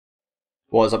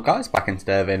What's up, guys? Back in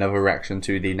today with another reaction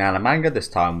to the Nana manga, this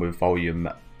time with volume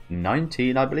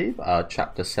 19, I believe,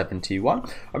 chapter 71.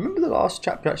 I remember the last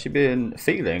chapter actually being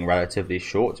feeling relatively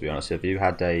short, to be honest with you.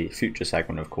 Had a future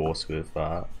segment, of course, with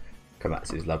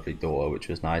Komatsu's lovely daughter, which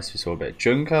was nice. We saw a bit of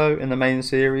Junko in the main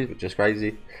series, which is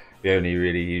crazy. We only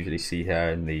really usually see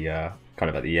her in the kind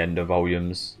of at the end of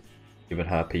volumes, giving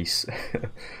her piece.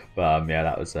 But yeah,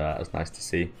 that was nice to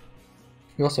see.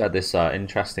 We also had this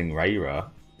interesting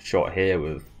Reira shot here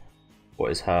with what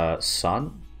is her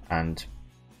son and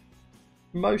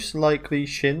most likely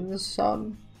Shin's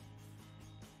son,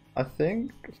 I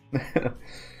think. Yeah,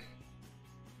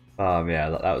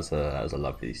 that was a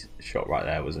lovely shot right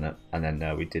there, wasn't it? And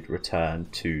then we did return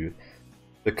to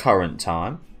the current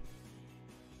time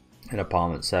in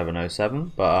apartment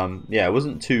 707, but yeah, it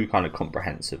wasn't too kind of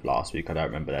comprehensive last week. I don't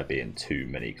remember there being too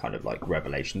many kind of like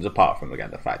revelations, apart from again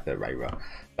the fact that Reira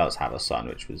does have a son,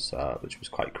 which was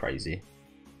quite crazy.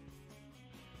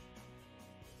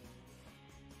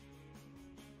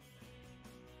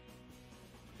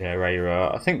 Yeah,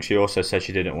 Reira, I think she also said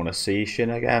she didn't want to see Shin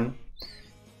again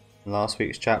in last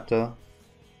week's chapter,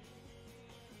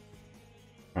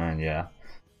 and yeah.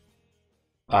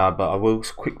 But I will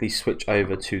quickly switch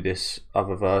over to this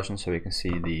other version so we can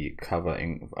see the cover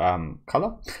in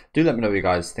colour. Do let me know what you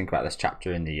guys think about this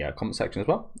chapter in the comment section as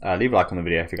well. Leave a like on the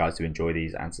video if you guys do enjoy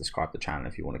these, and subscribe to the channel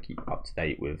if you want to keep up to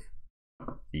date with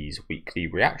these weekly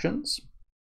reactions.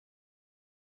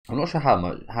 I'm not sure how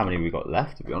many we got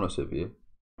left, to be honest with you.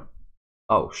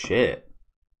 Oh shit.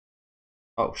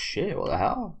 Oh shit, what the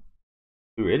hell?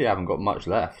 We really haven't got much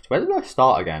left. Where did I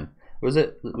start again? Was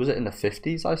it in the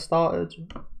 50s I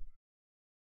started?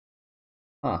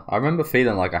 Huh, I remember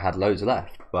feeling like I had loads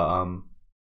left, but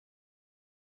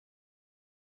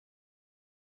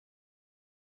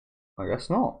I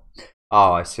guess not.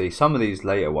 Oh, I see. Some of these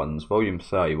later ones, volume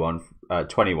 21,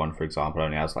 21 for example,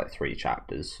 only has like 3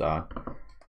 chapters, so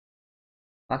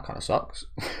that kind of sucks.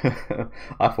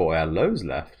 I thought I had loads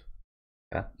left.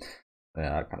 Yeah,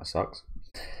 that kind of sucks.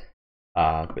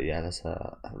 But yeah, let's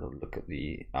have a little look at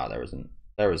the.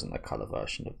 There isn't a color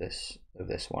version of this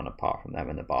one apart from them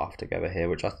in the bath together here,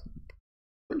 which I'm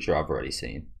pretty sure I've already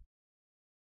seen.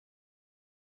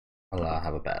 I'll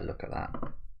have a better look at that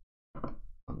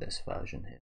on this version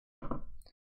here.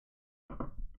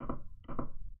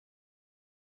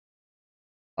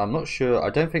 I'm not sure.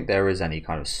 I don't think there is any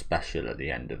kind of special at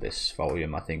the end of this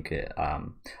volume. I think it.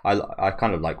 I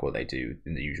kind of like what they do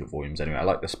in the usual volumes anyway. I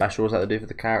like the specials that they do for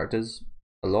the characters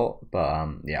a lot, but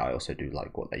yeah, I also do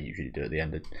like what they usually do at the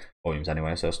end of volumes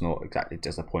anyway. So it's not exactly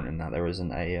disappointing that there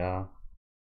isn't a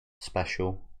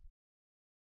special.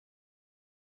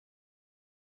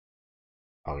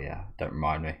 Oh yeah, don't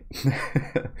remind me.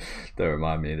 Don't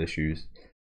remind me of the shoes.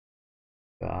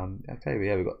 Okay,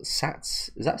 yeah, we've got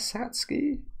Sats. Is that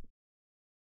Satsuki?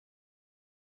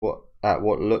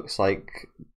 What looks like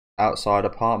outside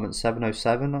apartment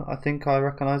 707, I think I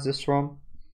recognize this from.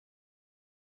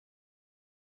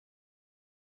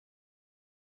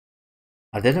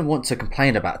 I didn't want to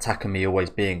complain about Takumi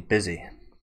always being busy.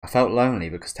 I felt lonely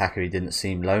because Takumi didn't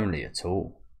seem lonely at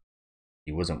all.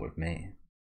 He wasn't with me.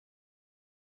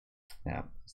 Yeah,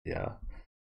 the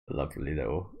lovely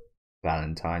little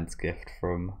Valentine's gift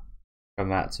from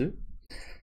Komatsu.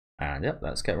 And yep,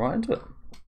 let's get right into it.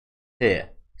 Here,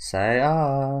 say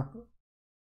ah.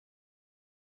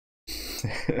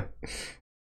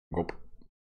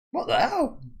 What the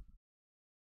hell?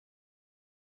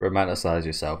 Romanticize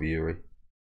yourself, Yuri.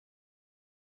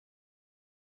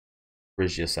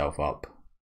 Rizz yourself up.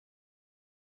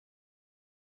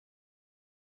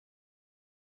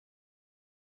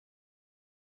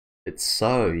 It's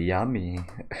so yummy.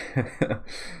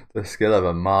 The skill of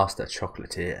a master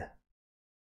chocolatier.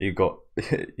 You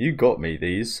got me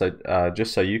these, so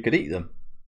just so you could eat them.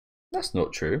 That's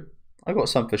not true. I got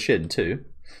some for Shin too.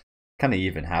 Can he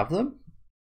even have them?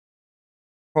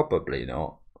 Probably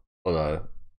not. Although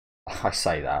I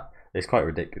say that, it's quite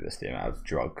ridiculous the amount of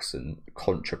drugs and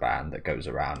contraband that goes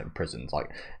around in prisons.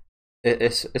 Like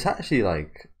it's actually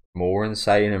like more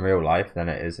insane in real life than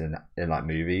it is in like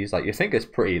movies. Like you think it's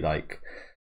pretty like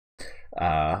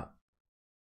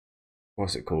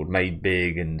what's it called, made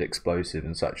big and explosive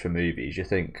and such for movies. You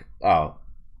think, oh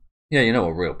yeah, you know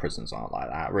what, real prisons aren't like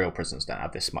that. Real prisons don't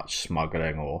have this much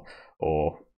smuggling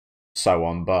or so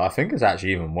on. But I think it's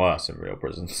actually even worse in real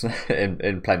prisons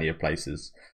in plenty of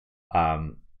places.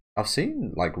 I've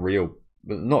seen like real,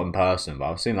 not in person, but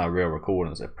I've seen like real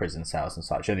recordings of prison cells and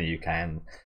such in the UK, and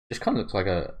it just kind of looks like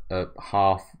a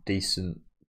half decent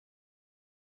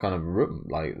kind of room.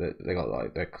 Like they got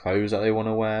like their clothes that they want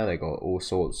to wear. They got all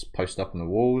sorts posted up on the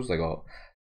walls. They got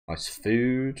nice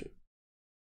food,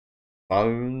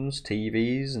 phones,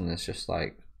 TVs, and it's just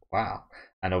like, wow.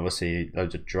 And obviously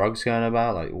loads of drugs going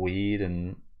about, like weed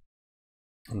and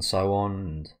so on.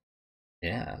 And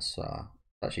yeah, it's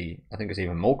actually, I think it's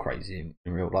even more crazy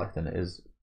in real life than it is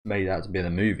made out to be in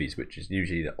the movies, which is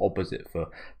usually the opposite for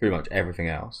pretty much everything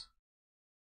else.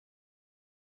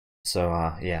 So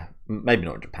yeah, maybe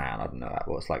not Japan. I don't know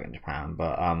what it's like in Japan,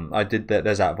 but I did.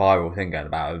 There's that viral thing going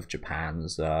about of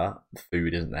Japan's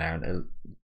food, isn't there? And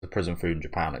the prison food in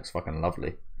Japan looks fucking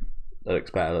lovely. It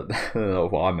looks better than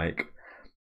what I make.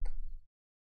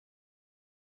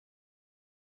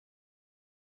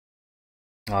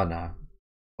 I know.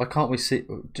 Why can't we see?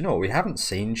 Do you know what? We haven't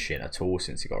seen Shin at all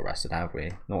since he got arrested, have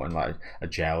we? Not in like a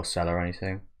jail cell or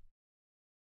anything.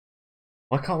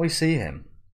 Why can't we see him?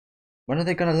 When are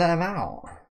they going to let him out?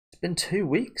 It's been 2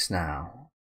 weeks now.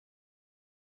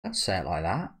 Don't say it like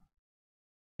that.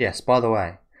 Yes, by the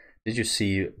way, did you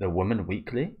see the Woman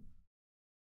Weekly?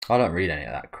 I don't read any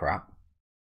of that crap.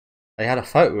 They had a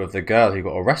photo of the girl who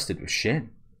got arrested with Shin.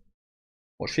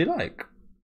 What's she like?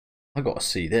 I gotta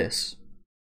see this.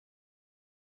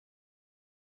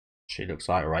 She looks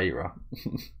like Reira.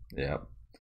 Yeah.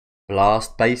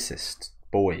 Blast bassist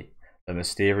boy. The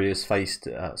mysterious faced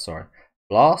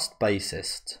Blast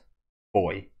bassist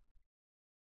boy.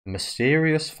 The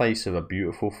mysterious face of a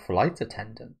beautiful flight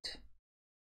attendant.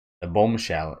 The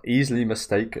bombshell easily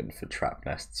mistaken for Trap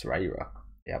Nest's Reira.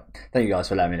 Yep. Thank you guys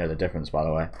for letting me know the difference, by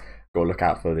the way. Got to look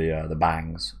out for the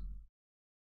bangs,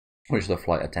 which the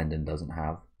flight attendant doesn't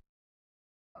have.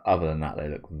 Other than that, they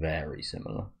look very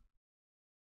similar.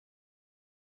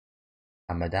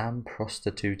 A madame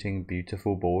prostituting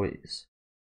beautiful boys.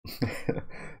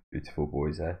 Beautiful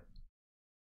boys, eh?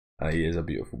 He is a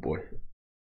beautiful boy.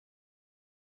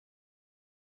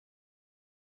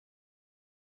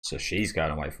 So she's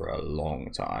going away for a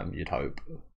long time, you'd hope.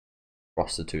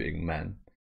 Prostituting men.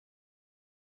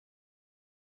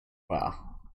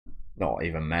 Well, not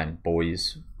even men,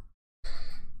 boys. I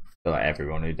feel like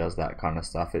everyone who does that kind of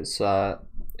stuff, it's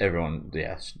everyone,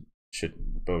 yeah, should,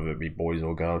 whether it be boys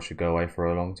or girls, should go away for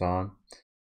a long time.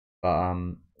 But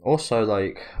also,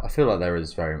 like, I feel like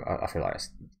I feel like it's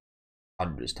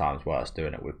hundreds times worse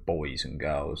doing it with boys and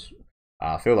girls.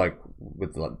 I feel like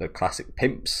with like the classic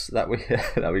pimps that we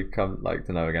that we come like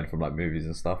to know again from like movies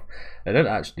and stuff, they don't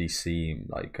actually seem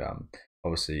like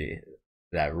obviously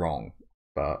they're wrong,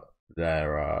 but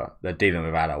they're dealing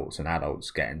with adults, and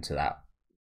adults get into that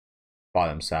by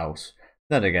themselves.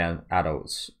 Then again,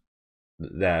 adults,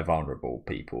 they're vulnerable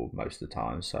people most of the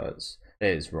time, so it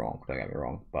is wrong. Don't get me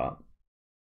wrong, but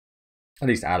at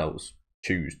least adults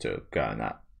choose to go in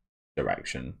that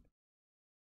direction.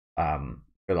 Feel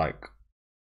like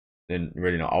they're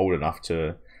really not old enough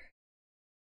to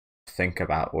think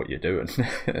about what you're doing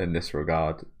in this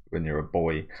regard when you're a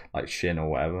boy like Shin or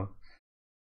whatever.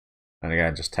 And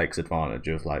again, just takes advantage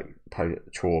of like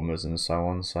traumas and so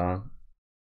on. So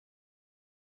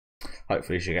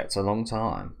hopefully she gets a long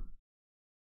time.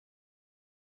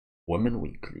 Woman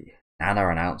Weekly. Nana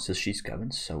announces she's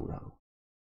going solo.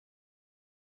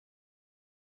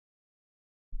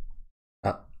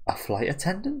 A flight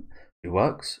attendant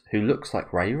who looks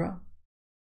like Reira?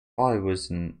 If I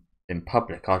was in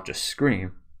public, I'd just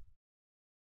scream.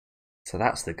 So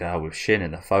that's the girl with Shin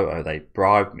in the photo they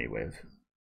bribed me with.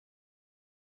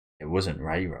 It wasn't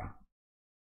Reira.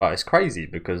 But it's crazy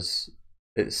because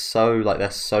it's so, like,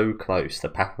 they're so close. The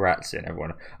paparazzi and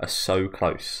everyone are so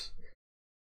close.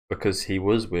 Because he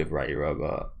was with Reira,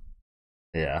 but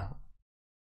yeah.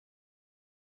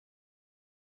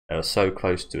 They were so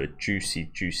close to a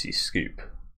juicy, juicy scoop.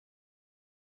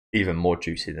 Even more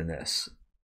juicy than this.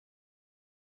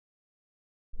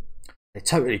 They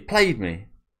totally played me.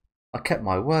 I kept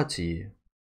my word to you.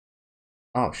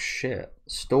 Oh shit.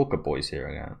 Stalker boy's here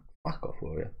again. Fuck off,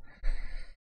 will you?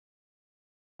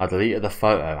 I deleted the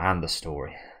photo and the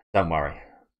story. Don't worry.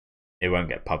 It won't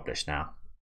get published now.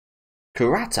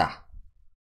 Kurata!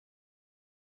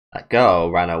 That girl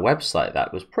ran a website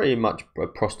that was pretty much a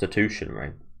prostitution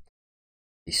ring.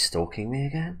 He's stalking me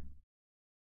again?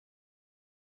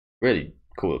 Really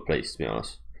cool place, to be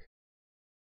honest.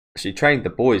 She trained the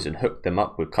boys and hooked them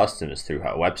up with customers through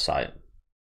her website.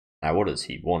 Now what does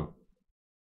he want?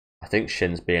 I think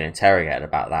Shin's being interrogated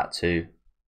about that too.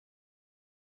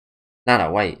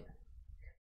 Nana, wait.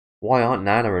 Why aren't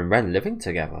Nana and Ren living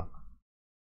together?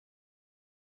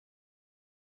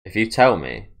 If you tell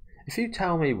me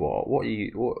what are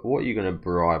you gonna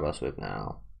bribe us with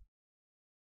now?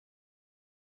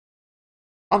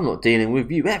 I'm not dealing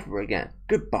with you ever again.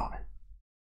 Goodbye.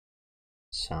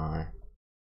 Sigh.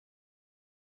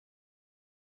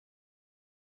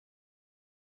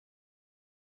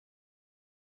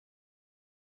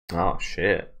 Oh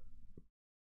shit.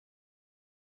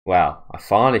 Well, I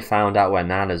finally found out where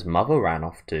Nana's mother ran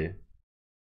off to.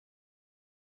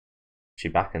 She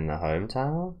back in the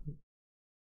hometown?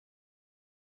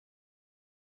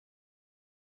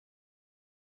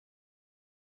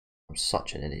 I'm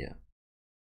such an idiot.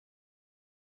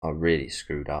 I really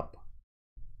screwed up.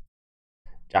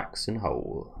 Jackson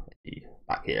Hole.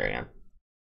 Back here again.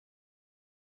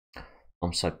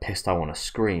 I'm so pissed I want to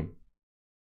scream.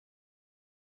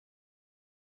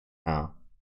 Oh.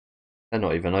 They're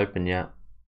not even open yet.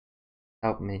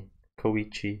 Help me,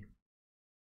 Koichi.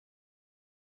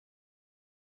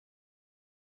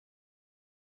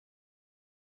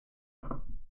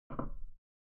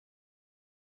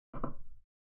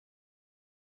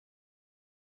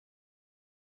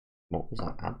 What was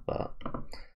that advert?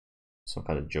 Some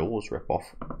kind of Jaws ripoff.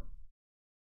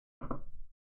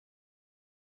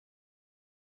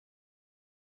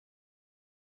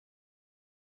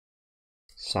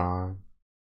 So,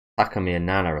 Takumi and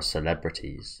Nana are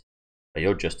celebrities, but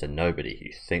you're just a nobody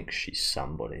who thinks she's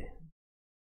somebody.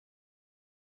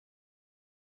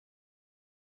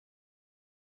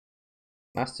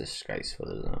 That's disgraceful,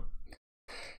 isn't it?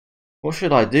 What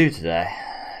should I do today?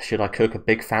 Should I cook a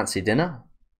big fancy dinner?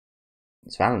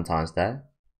 It's Valentine's Day.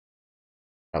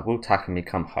 But will Takumi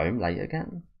come home late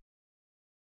again?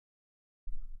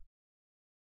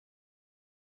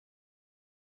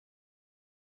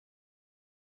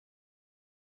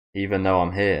 Even though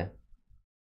I'm here,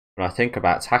 when I think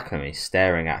about Takumi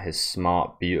staring at his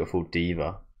smart, beautiful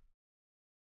diva,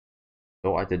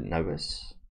 thought I didn't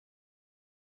notice.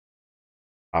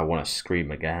 I want to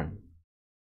scream again.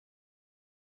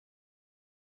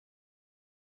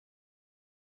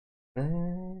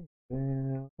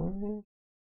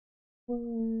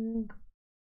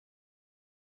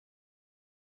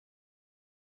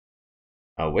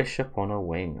 A wish upon a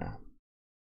wing.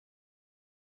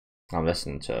 I'm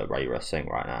listening to Rayra sing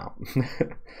right now.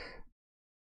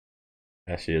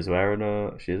 Yeah, she is wearing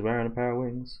a pair of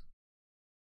wings.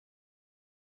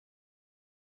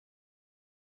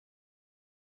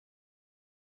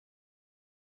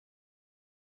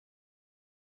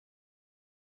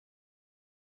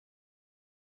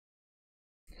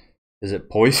 Is it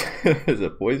poison? Is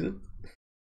it poison?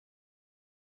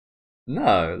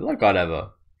 No, like I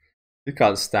never. You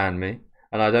can't stand me,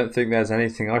 and I don't think there's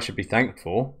anything I should be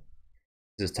thankful.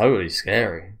 This is totally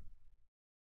scary.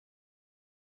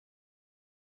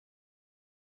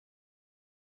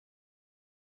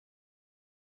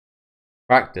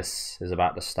 Practice is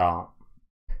about to start.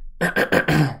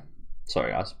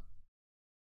 Sorry, guys.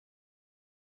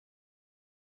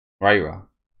 Rayra,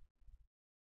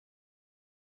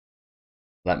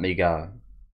 let me go.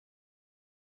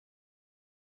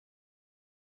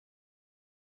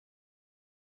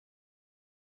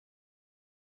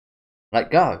 Let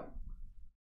go.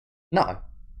 No.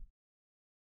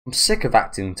 I'm sick of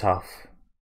acting tough.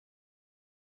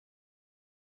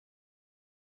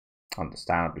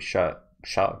 Understandably so.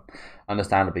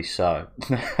 Understandably so.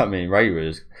 I mean, Rayra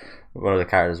is one of the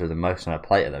characters with the most on her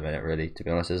plate at the minute, really, to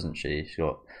be honest, isn't she? She's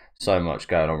got so much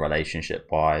going on relationship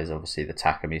wise. Obviously, the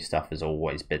Takumi stuff has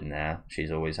always been there.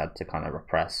 She's always had to kind of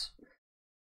repress.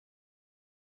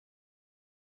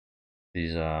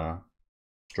 She's a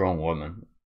strong woman,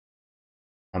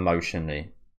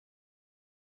 emotionally.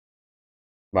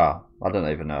 Well, I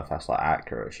don't even know if that's like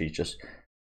accurate. She's just,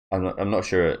 I'm not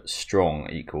sure strong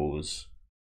equals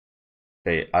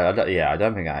I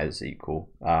don't think that is equal.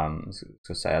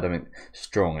 To say, I don't think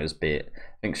strong is I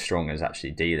think strong is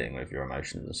actually dealing with your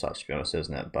emotions and such. To be honest,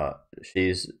 isn't it? But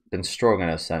she's been strong in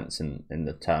a sense, in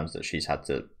the terms that she's had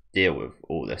to deal with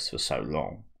all this for so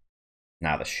long.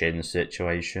 Now the Shin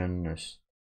situation is,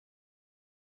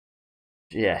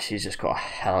 yeah, she's just got a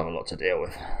hell of a lot to deal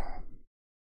with.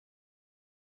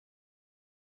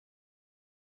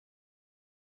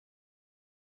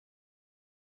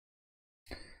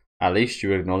 At least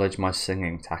you acknowledge my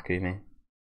singing, Takumi.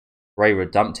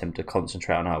 Rayra dumped him to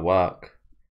concentrate on her work.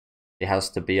 He has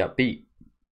to be upbeat.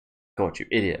 God, you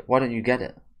idiot, why don't you get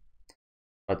it?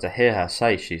 But to hear her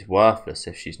say she's worthless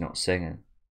if she's not singing.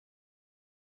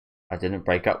 I didn't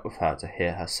break up with her to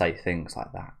hear her say things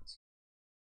like that.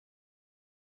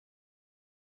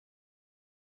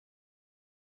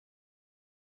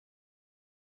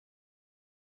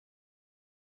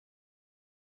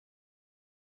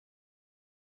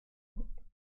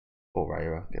 Poor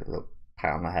Rayra, get a little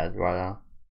pat on the head right now.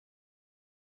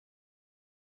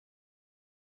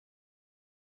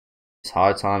 It's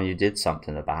high time you did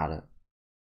something about it.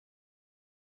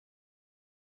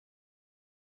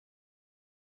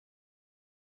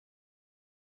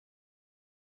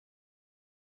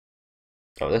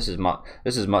 Oh, this is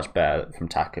much better from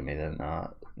Takumi than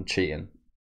cheating.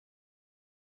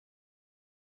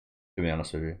 To be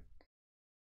honest with you,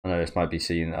 I know this might be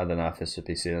seen. I don't know if this would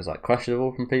be seen as like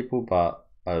questionable from people, but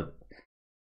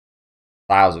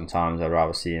 1,000 times I'd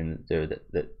rather see him do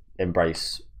that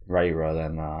embrace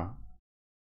Reira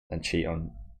than cheat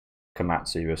on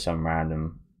Komatsu with some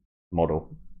random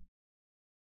model.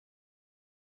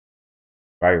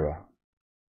 Reira,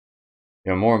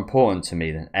 you're more important to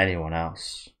me than anyone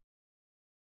else.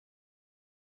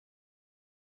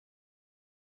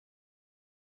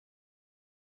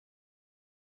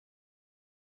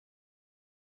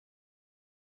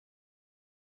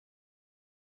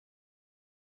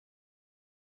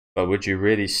 But would you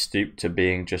really stoop to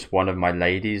being just one of my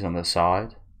ladies on the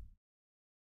side?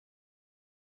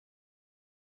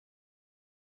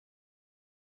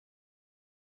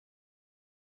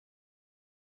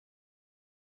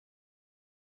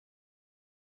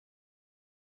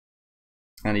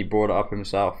 And he brought it up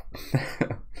himself.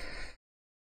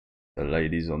 The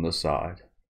ladies on the side.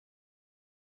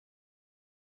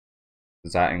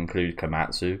 Does that include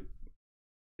Komatsu?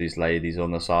 These ladies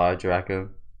on the side, do you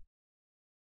reckon?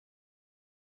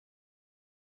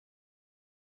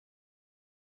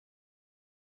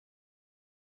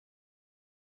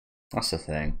 That's the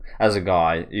thing. As a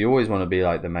guy, you always want to be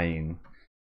like the main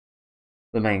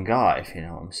guy, if you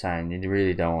know what I'm saying. You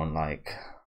really don't want like,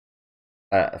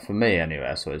 for me anyway,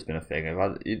 that's always been a thing.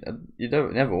 You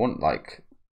don't never want like,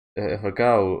 if a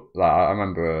girl, like I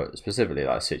remember specifically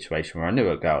like a situation where I knew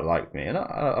a girl liked me and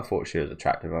I thought she was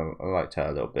attractive. I liked her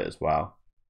a little bit as well.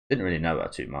 Didn't really know her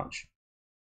too much,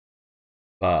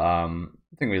 but I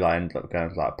think we like ended up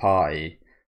going to like a party,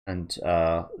 and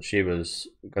she was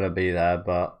gonna be there,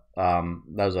 but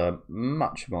there was a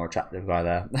much more attractive guy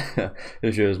there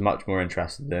who she was much more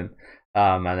interested in.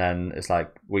 And then it's like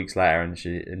weeks later, and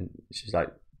she's like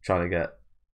trying to get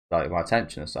like my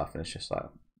attention and stuff, and it's just like,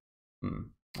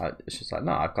 it's just like,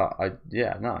 no, I can't.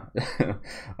 Yeah, no,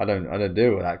 I don't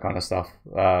deal with that kind of stuff.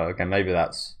 Again, maybe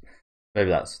that's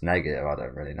negative. I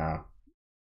don't really know.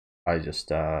 I just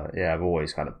yeah, I've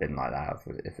always kind of been like that.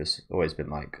 If it's always been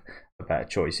like a better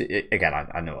choice. Again,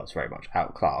 I know I was very much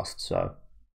outclassed, so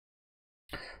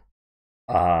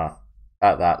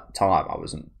at that time I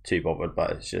wasn't too bothered.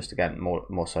 But it's just again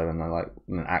more so when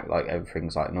they act like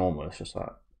everything's like normal. It's just like,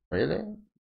 really,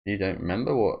 you don't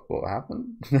remember what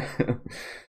happened?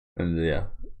 And yeah,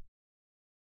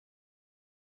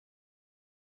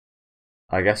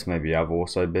 I guess maybe I've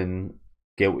also been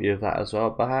guilty of that as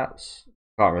well. Perhaps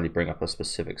can't really bring up a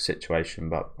specific situation,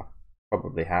 but I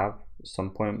probably have at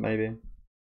some point, maybe.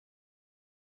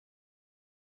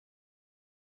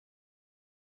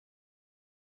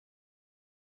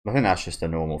 I think that's just a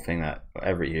normal thing that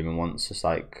every human wants. It's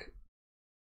like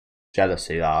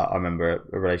jealousy. I remember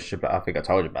a relationship. I think I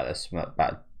told you about this,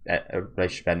 about a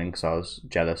relationship ending because I was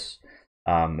jealous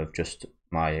of just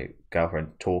my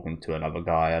girlfriend talking to another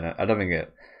guy, and I don't think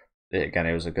again,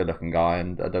 it was a good-looking guy,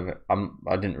 and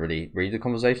I didn't really read the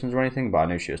conversations or anything, but I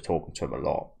knew she was talking to him a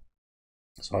lot.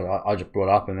 So I just brought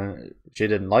up, and then she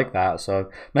didn't like that. So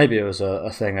maybe it was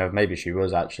a thing of maybe she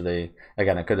was actually,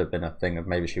 again, it could have been a thing of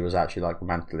maybe she was actually like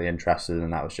romantically interested,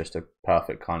 and that was just a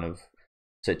perfect kind of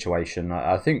situation.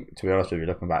 I think, to be honest with you,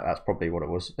 looking back, that's probably what it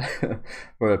was.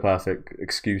 For a perfect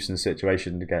excuse and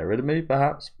situation to get rid of me,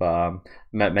 perhaps. But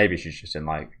maybe she's just in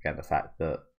like, again, the fact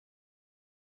that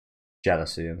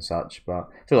jealousy and such. But I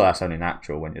feel like that's only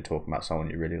natural when you're talking about someone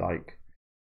you really like.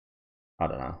 I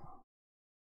don't know.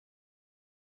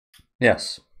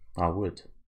 Yes, I would. If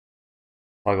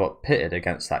I got pitted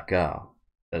against that girl,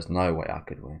 there's no way I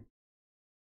could win.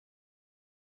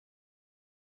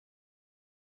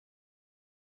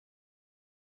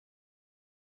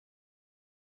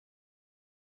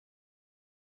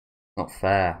 Not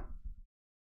fair.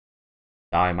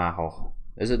 Daimaho.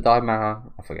 Is it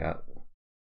Daimaho? I forget.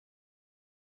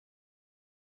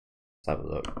 Let's have a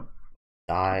look.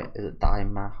 Is it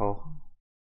Daimaho?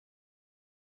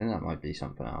 I think that might be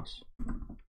something else.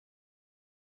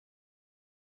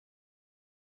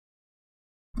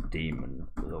 Demon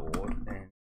Lord.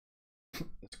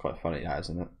 It's quite funny, that,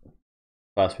 isn't it?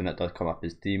 First thing that does come up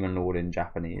is Demon Lord in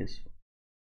Japanese.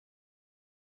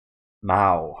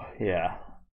 Mao, yeah.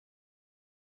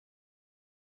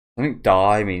 I think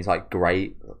Dai means like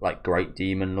great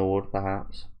demon lord,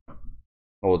 perhaps,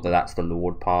 or that's the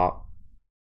lord part.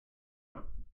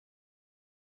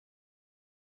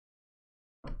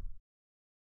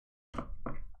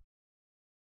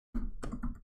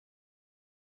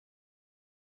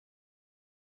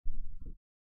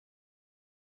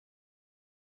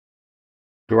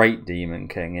 Great demon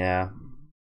king, yeah.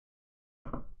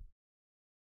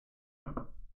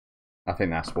 I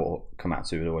think that's what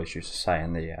Komatsu would always used to say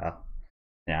in the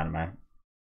anime.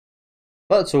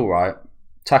 But it's alright.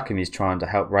 Takumi's trying to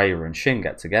help Reira and Shin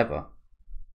get together.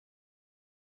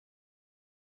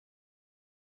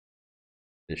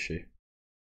 Is she?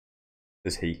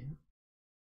 Is he?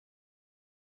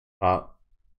 But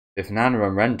if Nana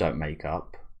and Ren don't make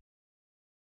up...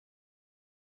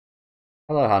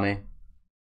 Hello, honey.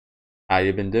 How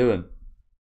you been doing?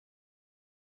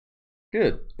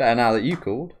 Good. Better now that you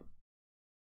called.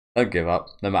 Don't give up,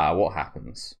 no matter what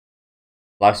happens.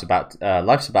 Life's about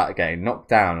getting knocked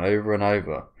down over and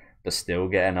over, but still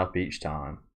getting up each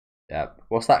time. Yep.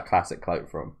 What's that classic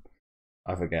quote from?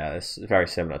 I forget. It's very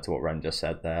similar to what Ren just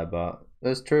said there, but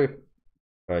it's true.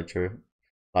 Very true.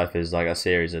 Life is like a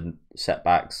series of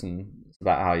setbacks, and it's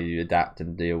about how you adapt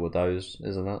and deal with those,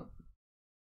 isn't it?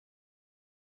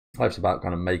 Life's about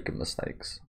kind of making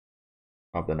mistakes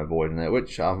rather than avoiding it,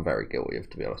 which I'm very guilty of,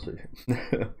 to be honest with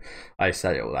you. I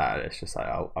say all that, and it's just like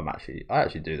I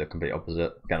actually do the complete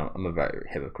opposite. Again, I'm a very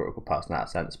hypocritical person in that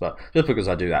sense, but just because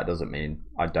I do that doesn't mean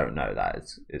I don't know that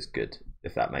it's good,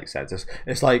 if that makes sense.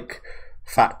 It's like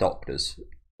fat doctors.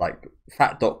 Like,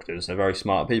 fat doctors are very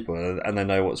smart people, and they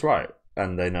know what's right,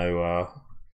 and they know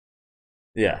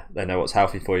they know what's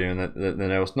healthy for you, and they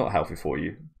know what's not healthy for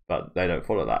you, but they don't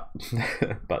follow that.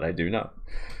 But they do know.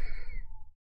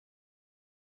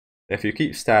 If you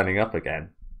keep standing up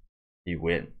again, you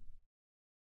win.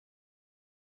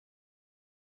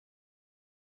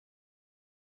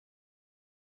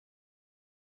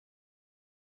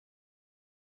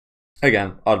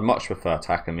 Again, I'd much prefer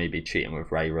Takumi be cheating with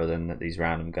Reira than these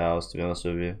random girls, to be honest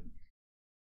with you.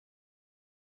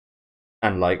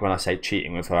 And like, when I say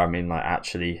cheating with her, I mean like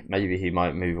actually, maybe he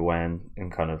might move away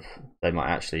and kind of, they might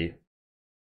actually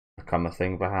become a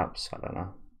thing perhaps, I don't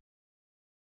know.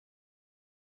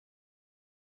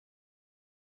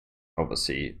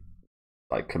 Obviously,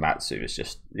 like Komatsu is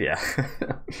just, yeah.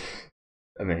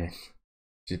 I mean,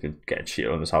 she's been getting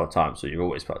cheated on this whole time, so you've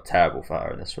always felt terrible for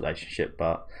her in this relationship,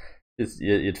 but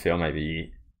you'd feel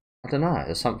maybe, I don't know,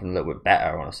 there's something a little bit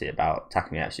better, honestly, about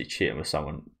Takumi actually cheating with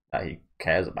someone that he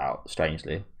cares about,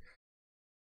 strangely.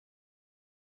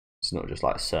 It's not just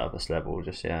like surface level,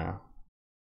 just, yeah.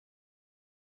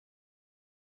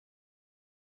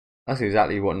 That's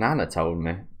exactly what Nana told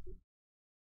me.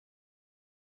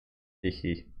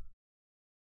 She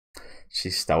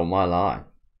stole my line.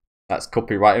 That's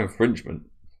copyright infringement.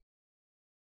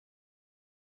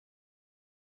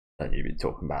 Don't you be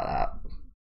talking about that.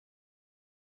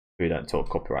 We don't talk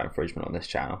copyright infringement on this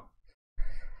channel.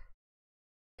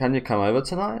 Can you come over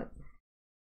tonight?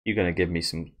 You gonna give me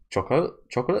some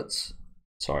chocolates?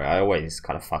 Sorry, I always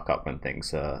kind of fuck up when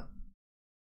things are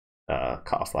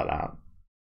cut off like that.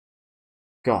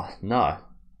 God, no.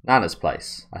 Nana's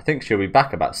place. I think she'll be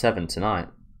back about 7 tonight.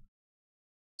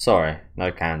 Sorry,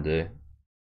 no can do.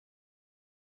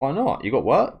 Why not? You got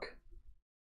work?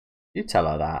 You tell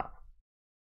her that.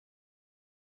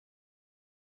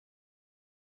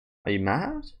 Are you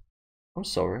mad? I'm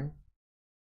sorry.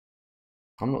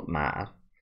 I'm not mad.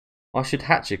 Why should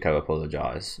Hachiko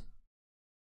apologise?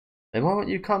 Then why won't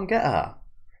you come get her?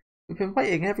 We've been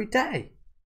waiting every day.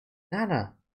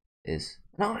 Nana is,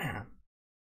 and I am.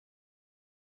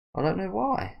 I don't know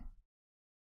why.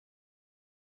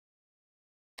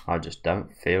 I just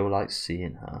don't feel like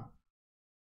seeing her.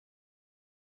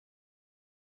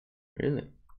 Really?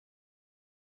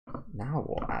 Now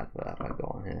what advert have I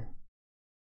got on here?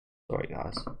 Sorry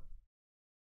guys.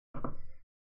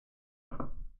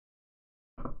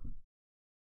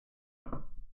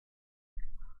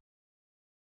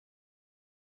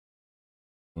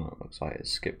 Oh, it looks like it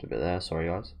skipped a bit there, sorry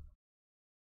guys.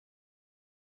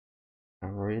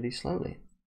 And really slowly.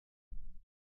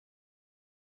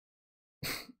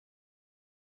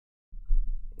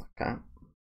 Okay.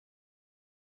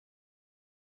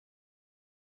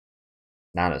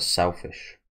 Nana's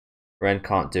selfish. Ren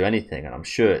can't do anything, and I'm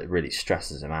sure it really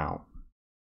stresses him out.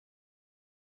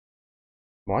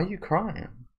 Why are you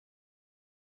crying?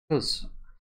 Because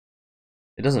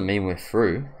it doesn't mean we're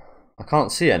through. I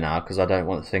can't see her now because I don't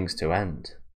want things to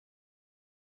end.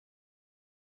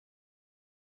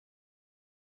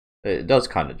 It does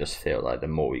kind of just feel like the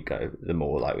more we go, the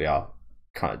more like we are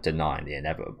kind of denying the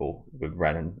inevitable with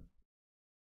Ren and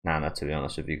Nana, to be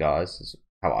honest with you guys, is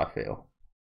how I feel.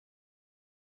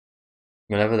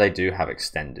 Whenever they do have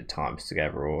extended times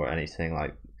together or anything,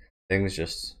 like, things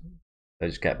just, they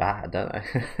just get bad, don't they?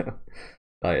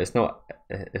 Like, it's not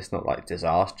like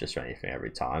disastrous or anything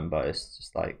every time, but it's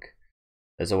just like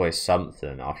there's always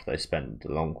something after they spend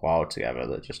a long while together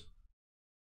that just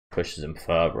pushes him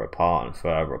further apart and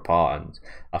further apart, and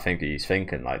I think he's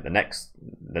thinking like the next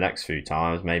few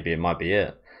times maybe it might be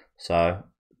it. So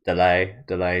delay,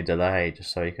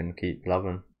 just so he can keep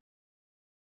loving.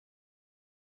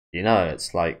 You know,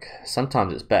 it's like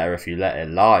sometimes it's better if you let it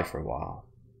lie for a while.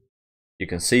 You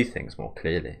can see things more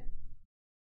clearly.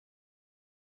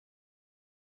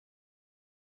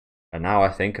 And now I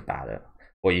think about it,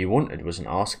 what you wanted wasn't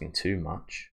asking too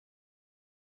much.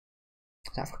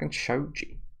 Is that fucking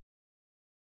shoji?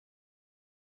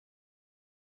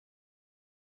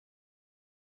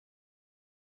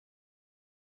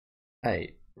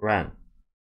 Hey, Ren.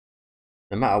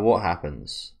 No matter what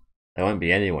happens, there won't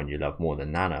be anyone you love more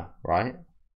than Nana, right?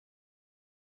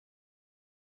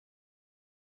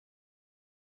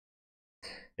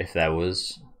 If there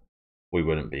was, we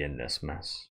wouldn't be in this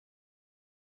mess.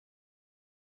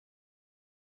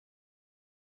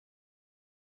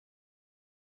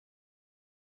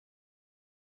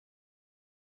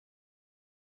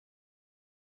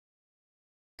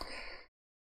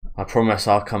 I promise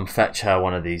I'll come fetch her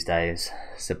one of these days,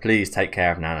 so please take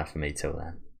care of Nana for me till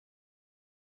then.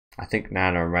 I think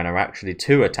Nana and Ren are actually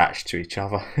too attached to each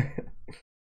other.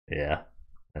 Yeah,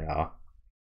 they are.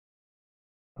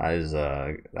 That is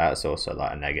that's also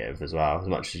like a negative as well. As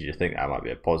much as you think that might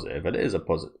be a positive, but it is a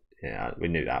positive. Yeah, we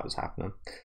knew that was happening,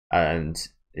 and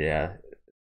yeah,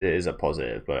 it is a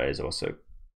positive, but it is also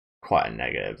quite a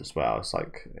negative as well. It's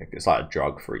like a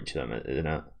drug for each of them, isn't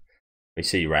it? We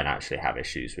see Ren actually have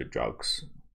issues with drugs,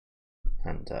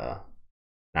 and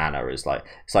Nana is like,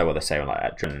 it's like what they say when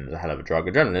like adrenaline is a hell of a drug.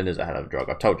 Adrenaline is a hell of a drug.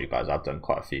 I've told you guys I've done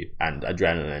quite a few, and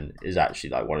adrenaline is actually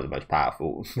like one of the most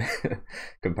powerful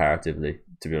comparatively.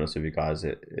 To be honest with you guys,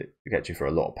 it gets you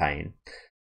through a lot of pain.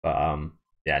 But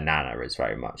yeah, Nana is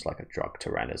very much like a drug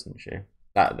to Ren, isn't she?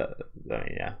 I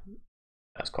mean, yeah,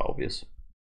 that's quite obvious.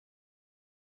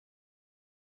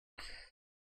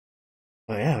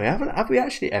 But yeah, have we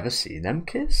actually ever seen them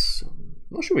kiss? I'm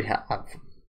not sure we have.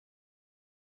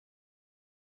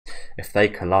 If they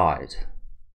collide,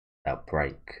 they'll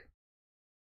break.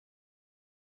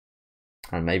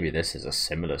 And maybe this is a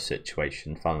similar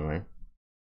situation, funnily.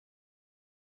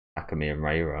 Akemi and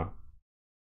Reira.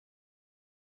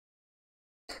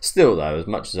 Still though, as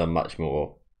much as I'm much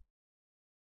more,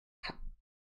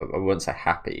 I wouldn't say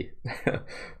happy,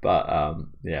 but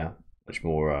yeah, much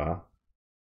more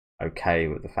okay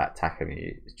with the fact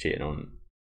Takumi is cheating on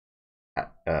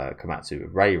Komatsu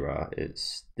with Reira, it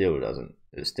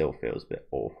still feels a bit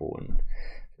awful, and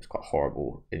it's quite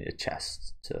horrible in your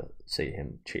chest to see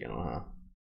him cheating on her.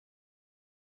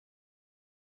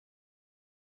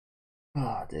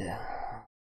 Oh dear.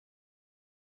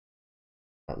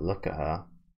 But look at her.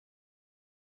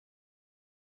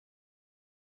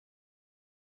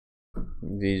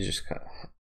 You just can't,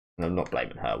 and I'm not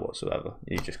blaming her whatsoever.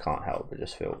 You just can't help but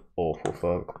just feel awful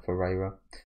for Reira.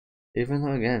 Even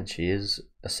though again she is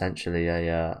essentially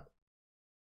a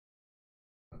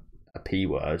P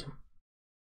word,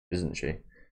 isn't she?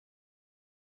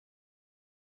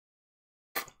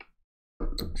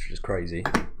 Which is crazy.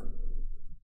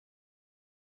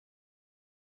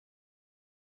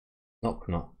 Knock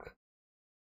knock.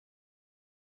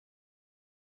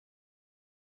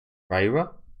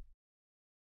 Reira?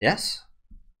 Yes?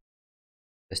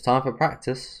 It's time for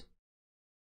practice.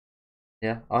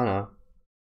 Yeah, I know.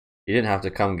 You didn't have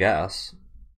to come get us.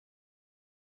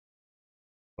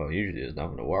 Well, usually there's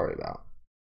nothing to worry about.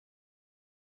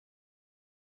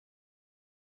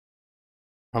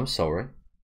 I'm sorry.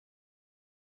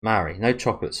 Mary, no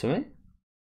chocolates for me?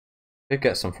 Go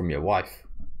get some from your wife.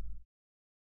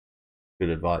 Good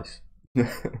advice.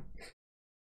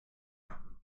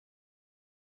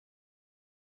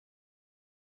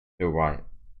 You're right.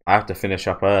 I have to finish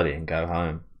up early and go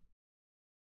home.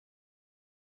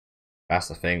 That's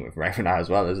the thing with Raven as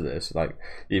well, isn't it? It's like,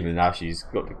 even now she's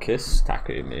got to kiss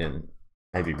Takumi and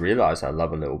maybe realise her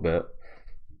love a little bit.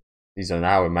 He's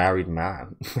now a married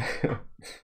man.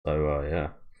 So yeah,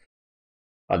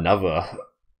 another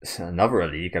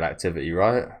illegal activity,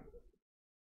 right?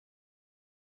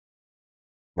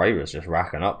 Raven's just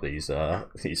racking up these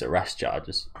arrest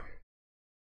charges.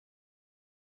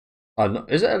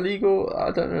 Is it illegal?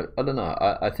 I don't know.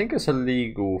 I think it's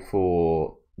illegal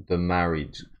for the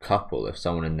married couple if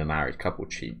someone in the married couple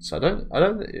cheats. I don't.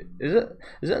 Is it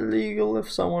illegal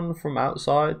if someone from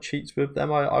outside cheats with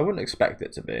them? I wouldn't expect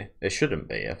it to be. It shouldn't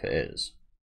be if it is,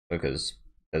 because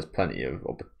there's plenty of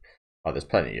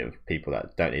people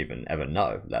that don't even ever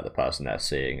know that the person they're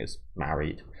seeing is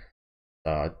married.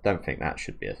 So I don't think that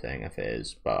should be a thing if it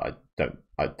is, but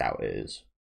I doubt it is.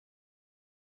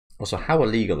 Also, how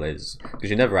illegal is,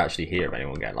 because you never actually hear of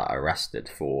anyone getting like arrested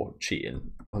for cheating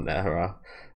on their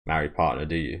married partner,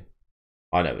 do you?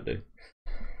 I never do.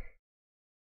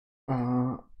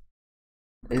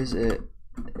 Is it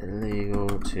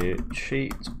illegal to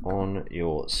cheat on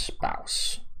your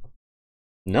spouse?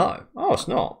 No. Oh, it's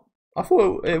not. I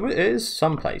thought it is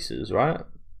some places, right?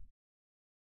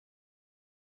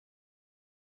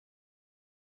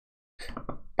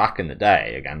 Back in the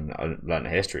day, again, I learned a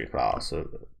history class, so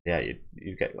yeah,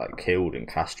 you get like killed and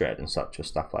castrated and such for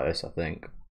stuff like this, I think.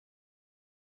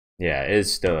 Yeah, it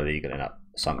is still illegal in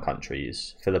some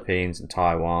countries. Philippines and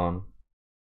Taiwan,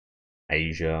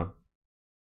 Asia,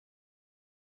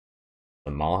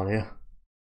 Somalia.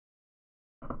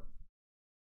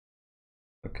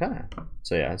 Okay,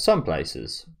 so yeah, in some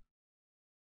places.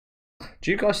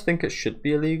 Do you guys think it should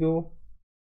be illegal?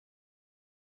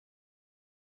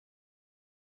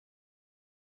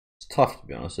 It's tough, to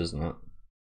be honest, isn't it?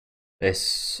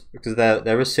 It's because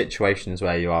there are situations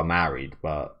where you are married,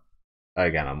 but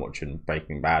again, I'm watching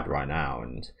Breaking Bad right now,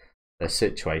 and there's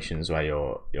situations where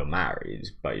you're married,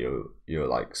 but you're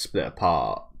like split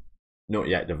apart, not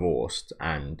yet divorced,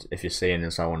 and if you're seeing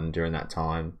someone during that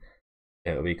time,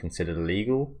 it will be considered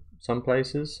illegal. Some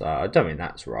places, I don't mean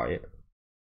that's right.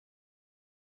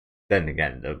 Then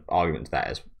again, the argument to that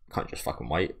is can't just fucking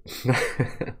wait.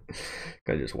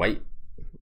 Can't just wait.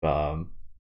 But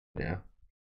yeah,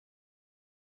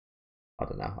 I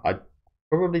don't know. I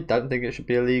probably don't think it should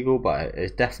be illegal, but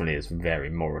it definitely is very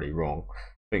morally wrong. I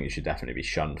think you should definitely be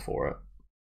shunned for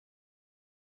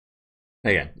it.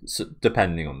 Again,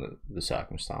 depending on the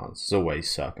circumstance. It's always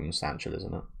circumstantial,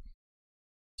 isn't it?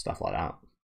 Stuff like that.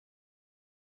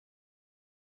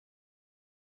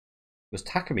 Was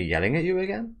Takumi yelling at you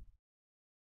again?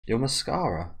 Your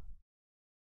mascara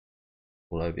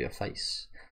all over your face.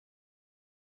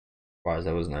 Surprised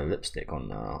there was no lipstick on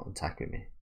Takumi.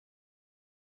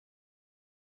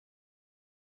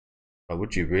 But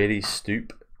would you really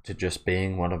stoop to just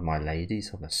being one of my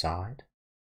ladies on the side?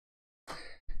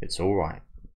 It's alright.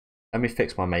 Let me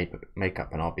fix my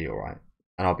makeup and I'll be alright.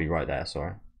 And I'll be right there,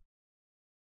 sorry.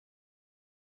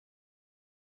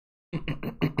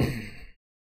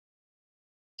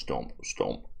 Stomp,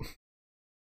 stomp.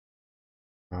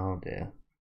 Oh dear.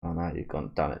 Oh no,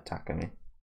 you've done it, Takumi.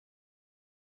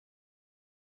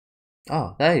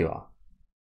 Oh, there you are.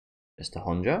 Mr.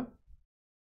 Honjo?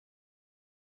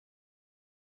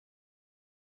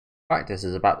 Practice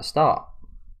is about to start.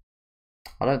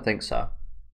 I don't think so.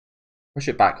 Push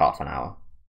it back half an hour.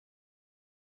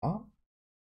 What?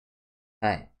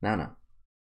 Hey, Nana.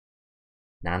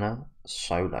 Nana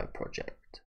solo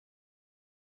project.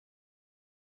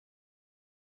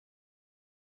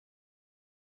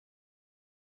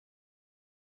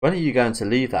 When are you going to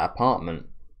leave that apartment?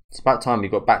 It's about time you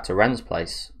got back to Ren's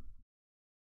place.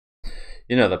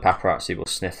 You know the paparazzi will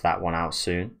sniff that one out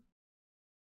soon.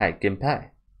 Hey, Ginpei.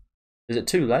 Is it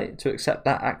too late to accept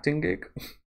that acting gig?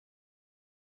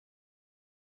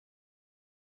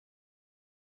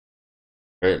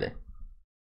 Really?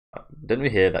 Didn't we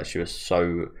hear that she was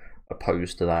so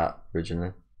opposed to that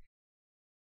originally?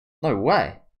 No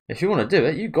way. If you want to do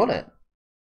it, you got it.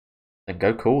 Then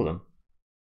go call them.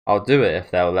 I'll do it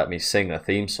if they'll let me sing a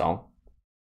theme song.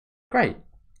 Great.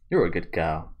 You're a good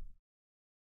girl.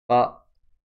 But,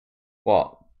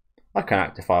 what? I can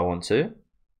act if I want to.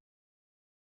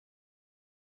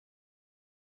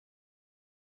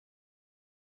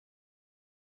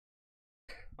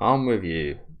 I'm with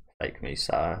you, fake me,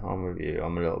 sir. I'm with you.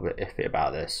 I'm a little bit iffy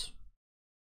about this.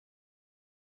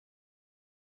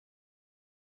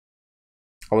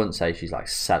 I wouldn't say she's like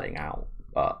selling out,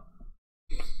 but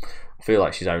I feel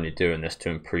like she's only doing this to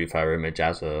improve her image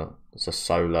as a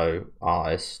solo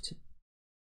artist,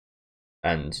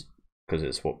 and because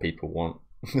it's what people want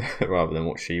rather than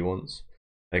what she wants.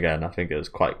 Again, I think it was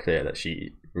quite clear that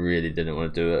she really didn't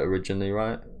want to do it originally,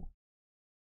 right?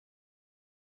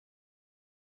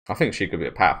 I think she could be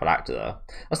a powerful actor though.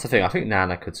 That's the thing. I think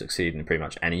Nana could succeed in pretty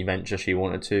much any venture she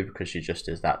wanted to because she just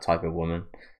is that type of woman.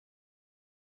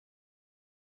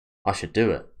 I should do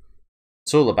it.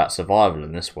 It's all about survival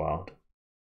in this world.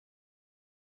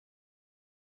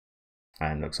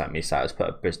 And looks like Misato's put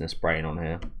a business brain on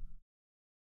here.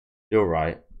 You're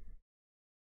right.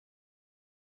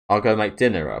 I'll go make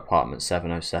dinner at apartment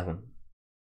 707.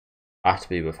 I have to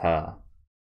be with her.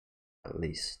 At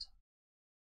least.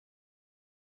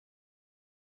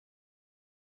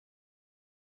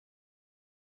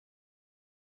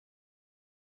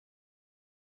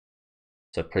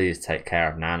 So please take care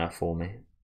of Nana for me.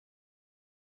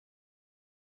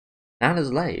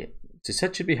 Nana's late. She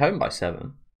said she'd be home by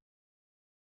 7.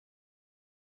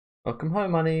 Welcome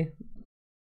home, honey.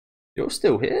 You're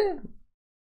still here?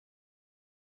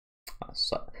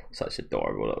 That's such an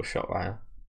adorable little shot right here.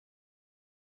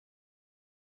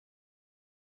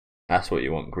 That's what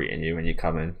you want greeting you when you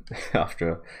come in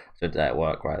after a day at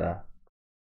work right there.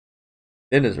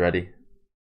 Dinner's ready.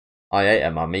 I ate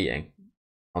at my meeting.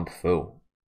 I'm full.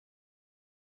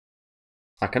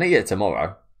 I can eat it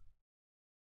tomorrow.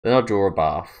 Then I'll draw a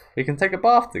bath. We can take a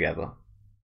bath together.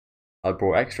 I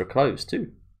brought extra clothes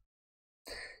too.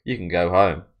 You can go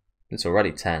home. It's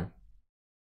already 10.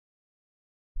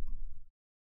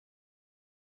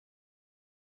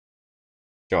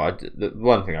 Sure, the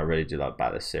one thing I really do like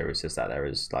about this series is that there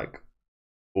is like,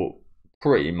 well,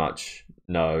 pretty much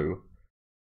no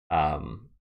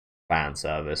fan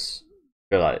service.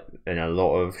 I feel like in a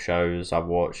lot of shows I've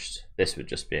watched, this would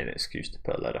just be an excuse to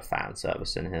put a load of fan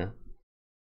service in here.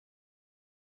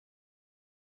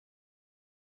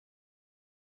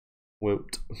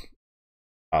 Wilt.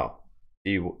 Oh,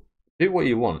 you do what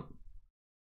you want,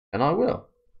 and I will.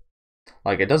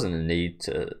 Like it doesn't need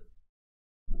to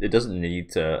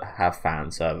have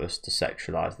fan service to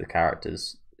sexualize the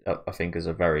characters. I think is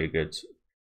a very good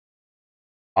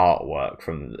artwork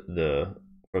from the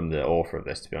author of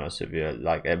this, to be honest with you.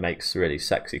 Like it makes really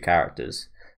sexy characters,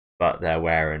 but they're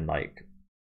wearing like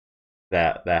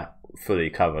they're fully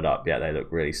covered up, yet they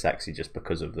look really sexy just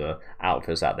because of the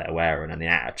outfits that they're wearing and the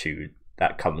attitude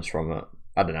that comes from it.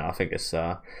 I don't know. I think it's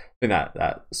I think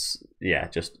that's yeah,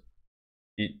 just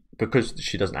because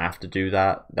she doesn't have to do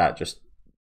that. That just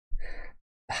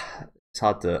it's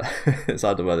hard to it's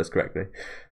hard to word this correctly.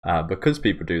 Because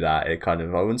people do that, it kind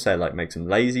of, I wouldn't say like makes them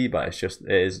lazy, but it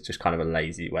is just kind of a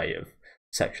lazy way of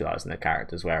sexualizing their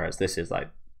characters. Whereas this is like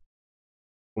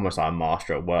almost like a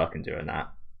master at work in doing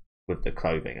that with the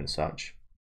clothing and such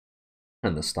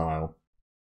and the style,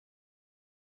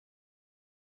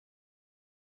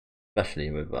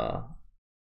 especially with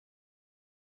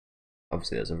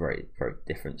obviously there's a very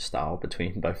different style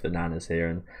between both the nanas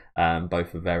here, and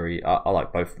both are very I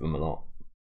like both of them a lot.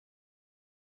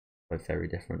 Both very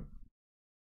different.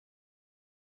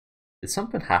 Did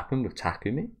something happen with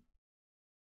Takumi?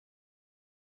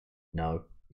 No.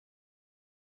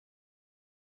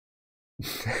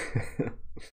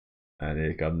 And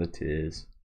here come the tears.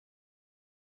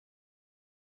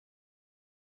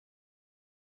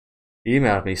 He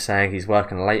emailed me saying he's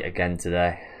working late again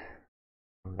today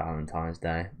on Valentine's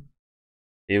Day.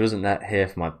 He wasn't here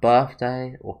for my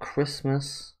birthday or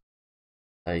Christmas,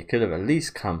 so he could have at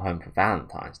least come home for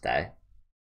Valentine's Day.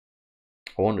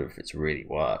 I wonder if it's really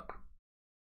work.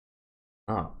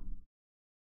 Oh.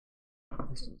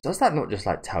 Does that not just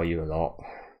like tell you a lot?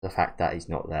 The fact that he's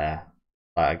not there.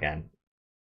 Like again,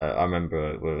 I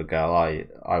remember with a girl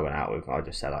I went out with, I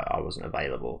just said I wasn't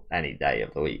available any day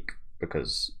of the week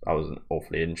because I wasn't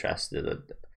awfully interested.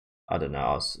 I don't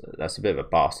know, that's a bit of a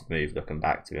bastard move looking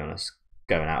back, to be honest,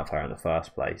 going out with her in the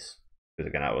first place. Because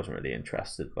again, I wasn't really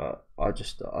interested, but I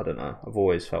don't know. I've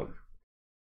always felt,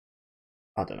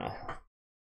 I don't know.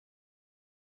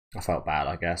 I felt bad,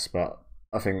 I guess, but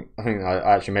I think I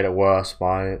actually made it worse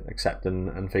by accepting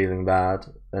and feeling bad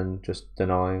and just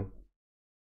denying.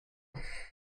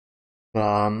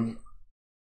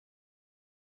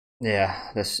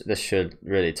 Yeah, this should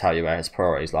really tell you where his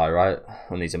priorities lie, right?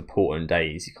 On these important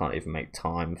days, he can't even make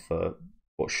time for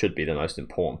what should be the most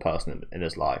important person in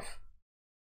his life,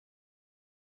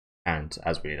 and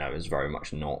as we know, is very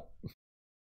much not.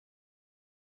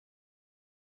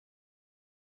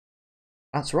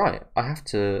 That's right. I have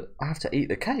to eat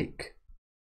the cake.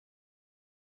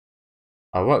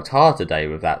 I worked hard today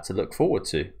with that to look forward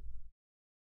to.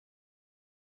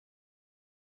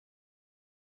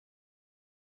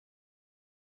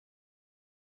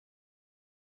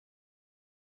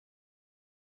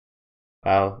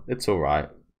 Well, it's alright.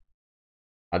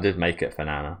 I did make it for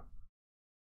Nana.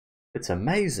 It's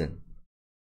amazing.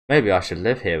 Maybe I should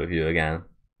live here with you again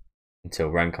until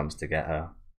Ren comes to get her.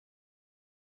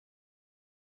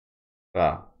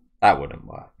 Well, that wouldn't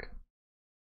work.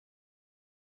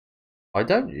 Why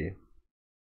don't you?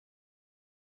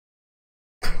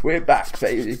 We're back,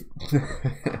 baby.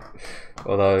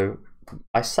 Although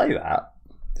I say that,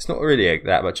 it's not really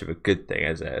that much of a good thing,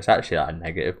 is it? It's actually like a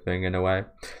negative thing in a way.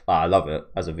 I love it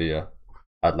as a viewer.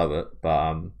 I'd love it,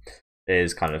 but it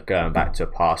is kind of going back to a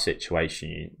past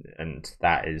situation, and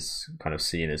that is kind of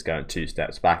seen as going 2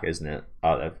 steps back, isn't it?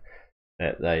 Oh,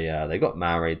 they got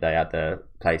married. They had their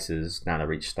places. Nana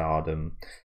reached stardom.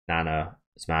 Nana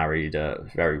is married a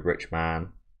very rich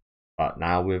man, but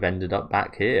now we've ended up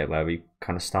back here where we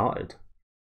kind of started.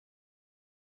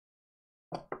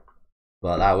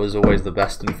 But that was always the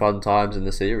best and fun times in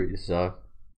the series. So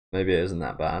Maybe it isn't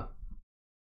that bad.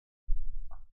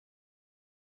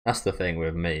 That's the thing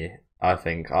with me. I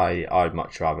think I'd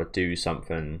much rather do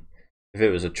something. If it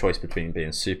was a choice between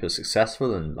being super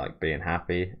successful and like being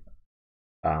happy,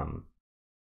 I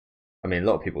mean, a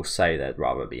lot of people say they'd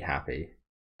rather be happy,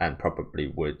 and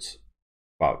probably would,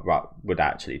 well, would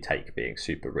actually take being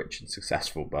super rich and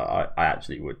successful. But I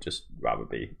actually would just rather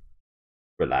be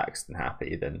relaxed and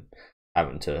happy than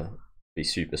having to be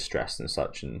super stressed and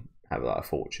such and have like a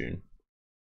fortune.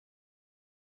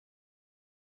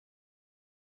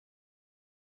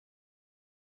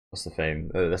 That's the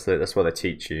thing. That's what they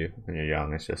teach you when you're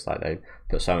young. It's just like they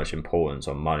put so much importance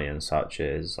on money and such.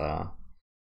 You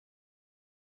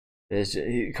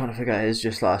kind of forget it's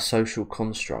just like a social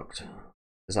construct.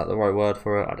 Is that the right word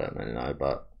for it? I don't really know,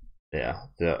 but yeah,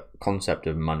 the concept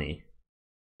of money,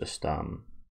 just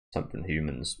something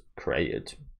humans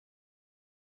created.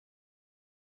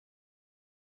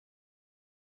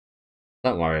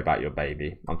 Don't worry about your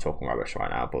baby. I'm talking rubbish right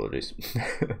now. Apologies.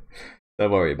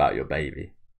 Don't worry about your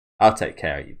baby. I'll take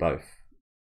care of you both.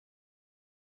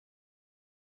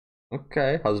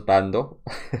 Okay, husbando.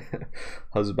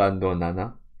 Husbando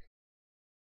nana.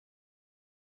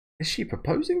 Is she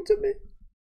proposing to me?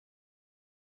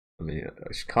 I mean,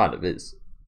 she kind of is.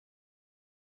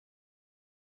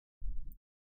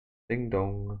 Ding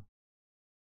dong.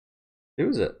 Who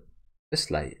is it?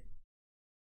 This late.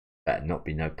 Better not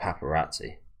be no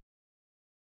paparazzi.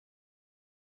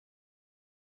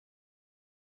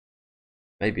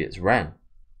 Maybe it's Ren.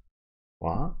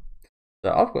 What?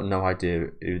 So I've got no idea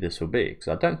who this will be, because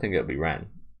I don't think it'll be Ren,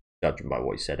 judging by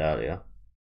what he said earlier.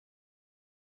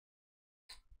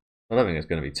 I don't think it's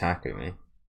going to be Takumi.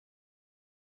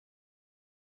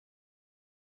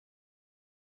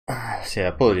 So yeah,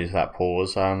 apologies for that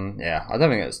pause. Yeah, I don't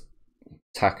think it's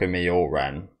Takumi or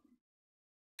Ren.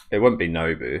 It wouldn't be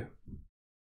Nobu.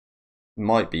 It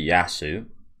might be Yasu.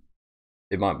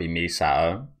 It might be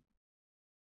Misao.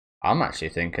 I'm actually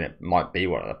thinking it might be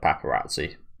one of the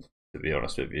paparazzi, to be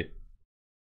honest with you.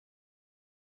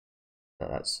 So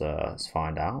let's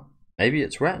find out. Maybe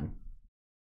it's Ren.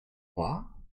 What?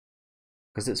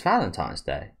 Because it's Valentine's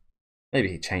Day. Maybe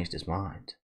he changed his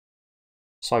mind.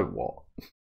 So what?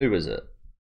 Who is it?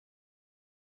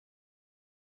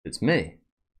 It's me.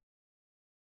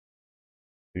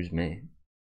 Who's me?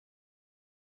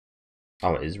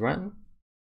 Oh, it is Ren?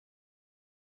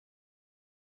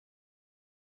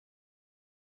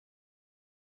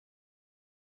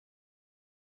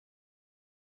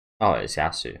 Oh, it's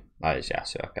Yasu. Oh, it's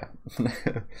Yasu,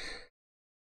 okay.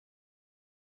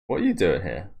 What are you doing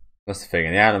here? That's the thing,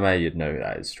 in the anime you'd know who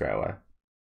that is straight away.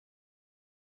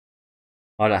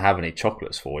 I don't have any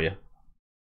chocolates for you.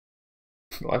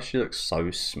 Why she looks so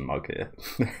smug here.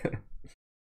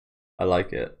 I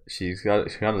like it. She kind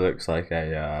of looks like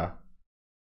a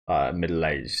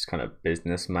middle-aged kind of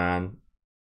businessman.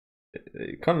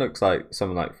 It kind of looks like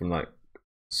someone like from like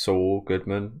Saul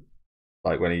Goodman,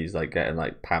 like when he's like getting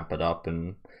like pampered up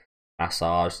and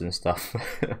massaged and stuff.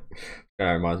 Kind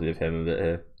of reminds me of him a bit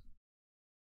here.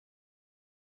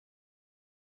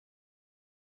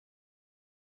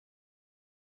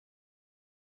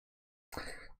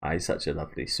 He's such a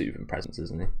lovely, soothing presence,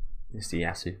 isn't he? Mr.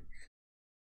 Yasu.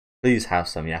 Please have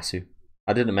some Yasu.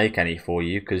 I didn't make any for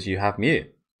you because you have Mew,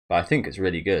 but I think it's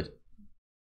really good.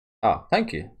 Oh,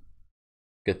 thank you.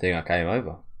 Good thing I came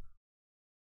over.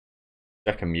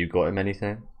 Reckon Mew got him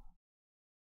anything?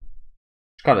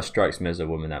 Which kind of strikes me as a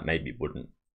woman that maybe wouldn't.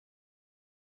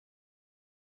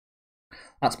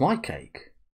 That's my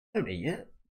cake. Don't eat it.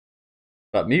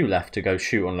 But Mew left to go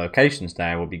shoot on locations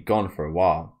now and will be gone for a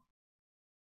while.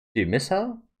 Do you miss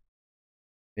her?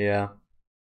 Yeah.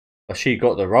 But she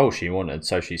got the role she wanted,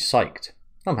 so she's psyched.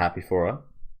 I'm happy for her.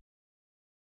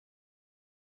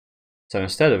 So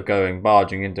instead of going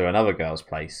barging into another girl's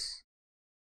place.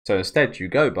 So instead you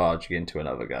go barging into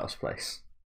another girl's place.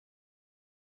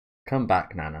 Come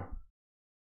back, Nana.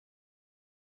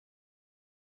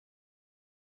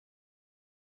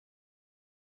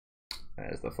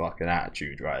 There's the fucking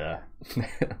attitude right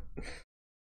there.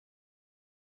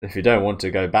 If you don't want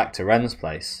to go back to Ren's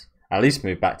place, at least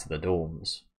move back to the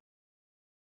dorms.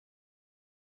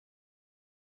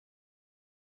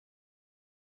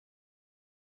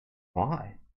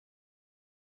 Why?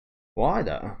 Why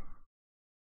though?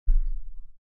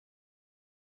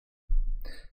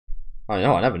 I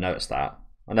know, I never noticed that.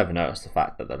 I never noticed the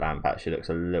fact that the lamp actually looks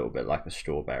a little bit like a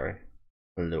strawberry.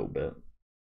 A little bit.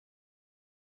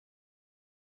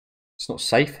 It's not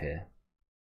safe here.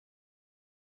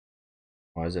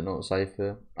 Why is it not safe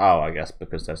here? Oh, I guess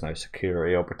because there's no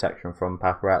security or protection from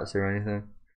paparazzi or anything.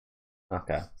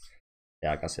 Okay.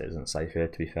 Yeah, I guess it isn't safe here,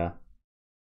 to be fair.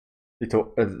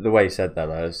 The way he said that,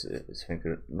 though, is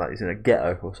thinking like he's in a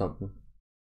ghetto or something.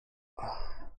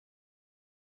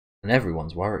 And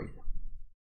everyone's worried.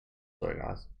 Sorry,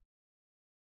 guys.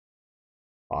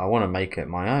 But I want to make it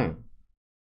my own.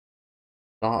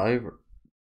 Start over.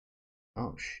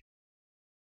 Oh, shit.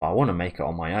 I want to make it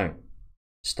on my own.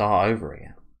 Start over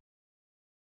again.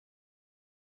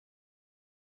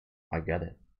 I get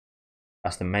it.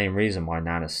 That's the main reason why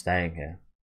Nana's staying here.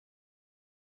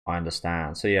 I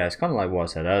understand. So yeah, it's kind of like what I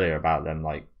said earlier about them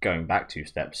like going back 2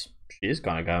 steps. She is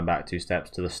kind of going back 2 steps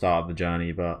to the start of the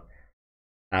journey, but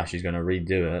now she's going to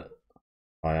redo it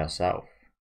by herself.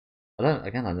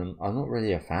 I'm not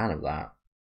really a fan of that.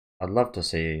 I'd love to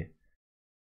see,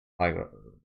 like,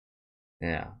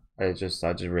 yeah, I just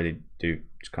really do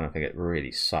just kind of think it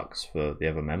really sucks for the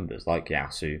other members, like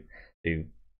Yasu, who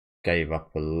gave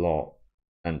up a lot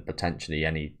and potentially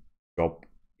any job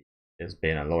as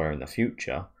being a lawyer in the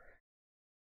future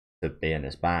to be in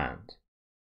this band.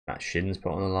 That Shin's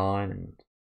put on the line,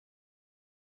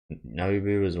 and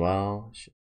Nobu as well.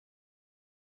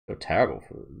 Feel terrible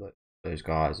for those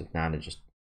guys if Nana just,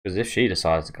 because if she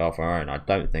decides to go off her own, I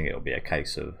don't think it'll be a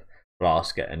case of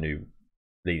Blast get a new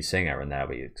lead singer and they'll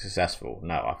be successful.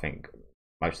 No, I think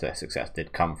most of their success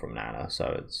did come from Nana,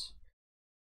 so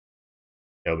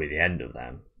it'll be the end of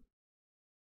them.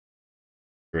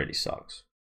 It really sucks,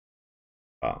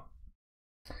 but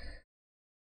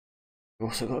you've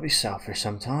also got to be selfish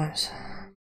sometimes.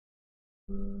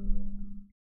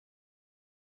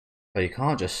 But you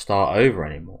can't just start over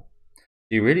anymore.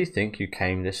 Do you really think you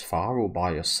came this far all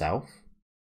by yourself?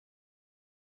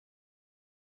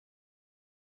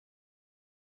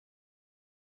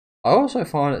 I also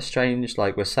find it strange,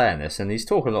 like we're saying this, and he's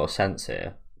talking a lot of sense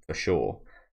here, for sure.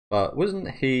 But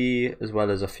wasn't he, as well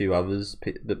as a few others,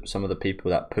 some of the people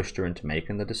that pushed her into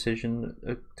making the decision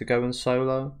to go in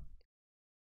solo?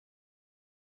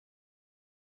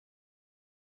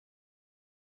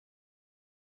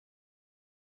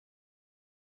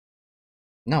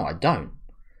 No, I don't.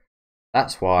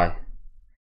 That's why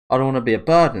I don't want to be a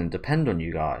burden and depend on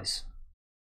you guys.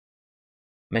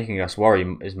 Making us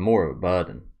worry is more of a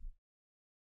burden.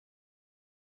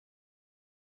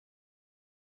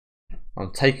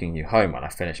 I'm taking you home when I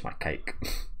finish my cake.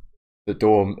 The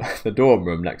dorm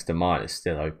room next to mine is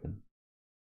still open.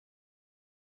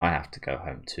 I have to go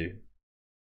home too.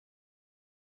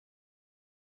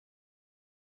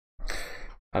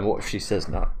 And what if she says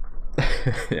no?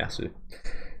 Yeah, so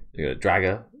you're gonna drag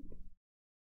her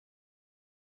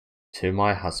to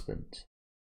my husband,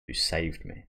 who saved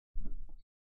me.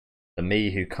 The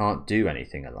me who can't do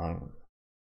anything alone.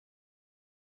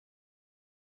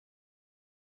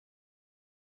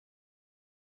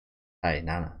 Hey,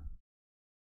 Nana.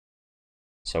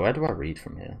 So where do I read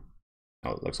from here?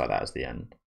 Oh, it looks like that is the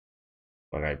end.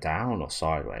 Do I go down or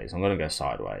sideways? I'm going to go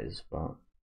sideways, but...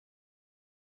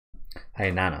 Hey,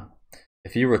 Nana.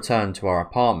 If you return to our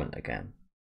apartment again,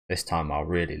 this time I'll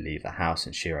really leave the house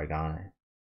in Shirogane.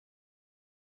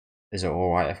 Is it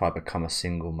alright if I become a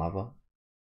single mother?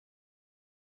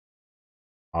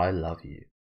 I love you.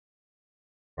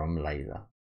 From Layla.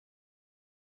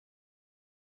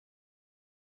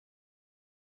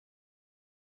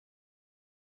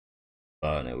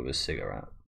 Burn it with a cigarette.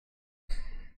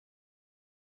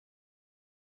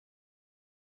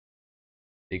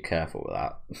 Be careful with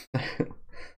that.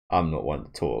 I'm not one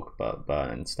to talk, but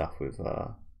burning stuff with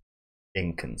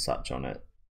ink and such on it,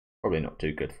 probably not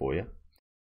too good for you.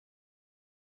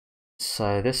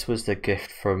 So this was the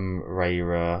gift from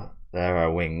Reira. There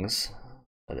are wings.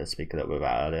 So let's speak a little bit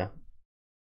about earlier.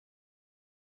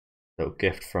 Little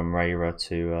gift from Reira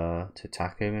to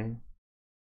Takumi.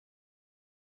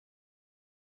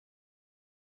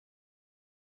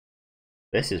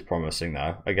 This is promising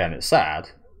though. Again, it's sad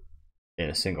being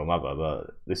a single mother,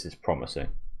 but this is promising.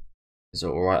 Is it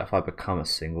alright if I become a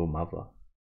single mother?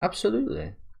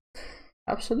 Absolutely.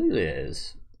 Absolutely it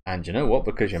is. And you know what?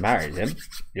 Because you married him,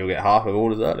 you'll get half of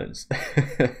all his earnings.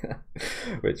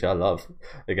 Which I love.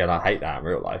 Again, I hate that in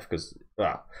real life because,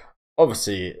 well,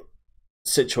 obviously,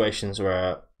 situations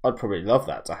where I'd probably love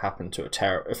that to happen to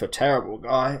if a terrible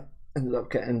guy ended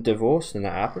up getting divorced and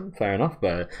that happened, fair enough,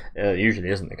 but it usually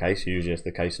isn't the case. Usually it's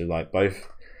the case of like both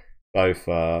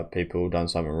people done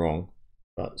something wrong,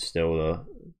 but still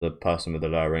the person with the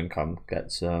lower income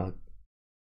gets some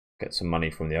money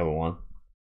from the other one.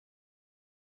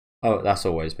 Oh, that's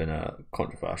always been a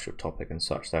controversial topic and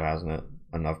such though, hasn't it?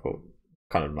 And I've got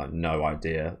kind of like no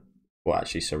idea what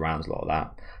actually surrounds a lot of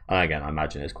that. And again, I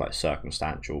imagine it's quite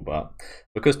circumstantial, but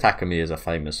because Takumi is a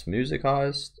famous music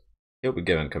artist, he'll be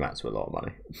giving Komatsu a lot of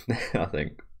money. I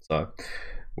think So,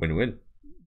 win-win.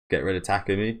 Get rid of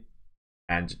Takumi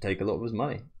and take a lot of his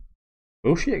money.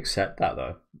 Will she accept that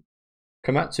though?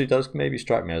 Komatsu does maybe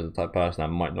strike me as the type of person that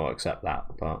might not accept that,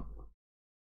 but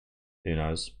who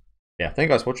knows. Yeah, thank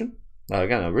you guys for watching.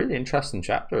 Again, a really interesting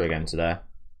chapter again today.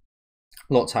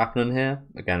 Lots happening here.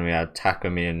 Again, we had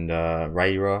Takumi and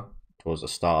Reira towards the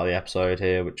start of the episode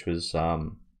here, which was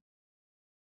again,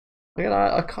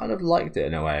 I kind of liked it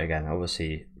in a way. Again,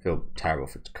 obviously feel terrible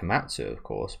for Komatsu, of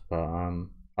course, but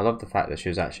I love the fact that she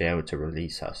was actually able to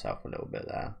release herself a little bit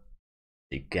there.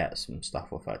 To get some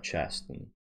stuff off her chest and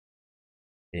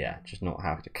yeah, just not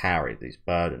have to carry these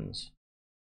burdens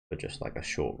for just like a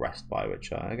short rest by,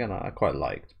 which again I quite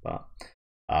liked. But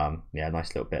yeah,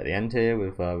 nice little bit at the end here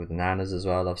with the Nanas as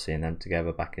well. Love seeing them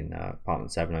together back in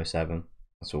apartment 707.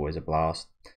 That's always a blast,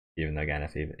 even though again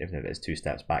even if it's 2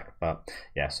 steps back. But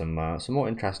yeah, some more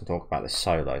interesting talk about the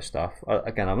solo stuff.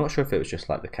 Again, I'm not sure if it was just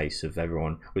like the case of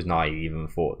everyone was naive and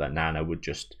thought that Nana would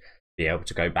just be able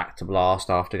to go back to Blast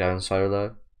after going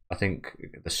solo. I think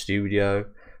the studio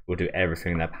will do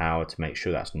everything in their power to make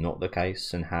sure that's not the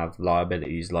case and have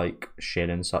liabilities like Shin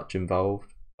and such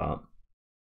involved. But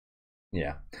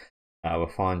yeah, we'll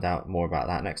find out more about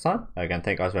that next time. Again,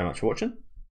 thank you guys very much for watching.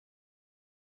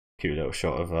 Cute little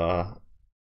shot of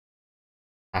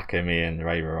Akemi and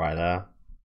Reira right there.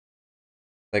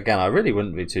 Again, I really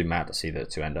wouldn't be too mad to see the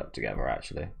 2 end up together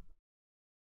actually.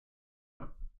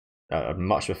 I'd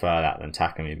much prefer that than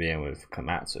Takumi being with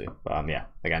Komatsu. But yeah,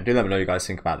 again, do let me know what you guys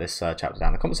think about this chapter down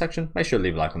in the comment section. Make sure to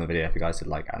leave a like on the video if you guys did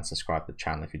like and subscribe to the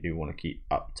channel if you do want to keep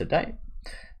up to date.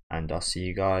 And I'll see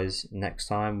you guys next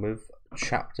time with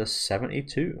chapter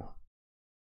 72.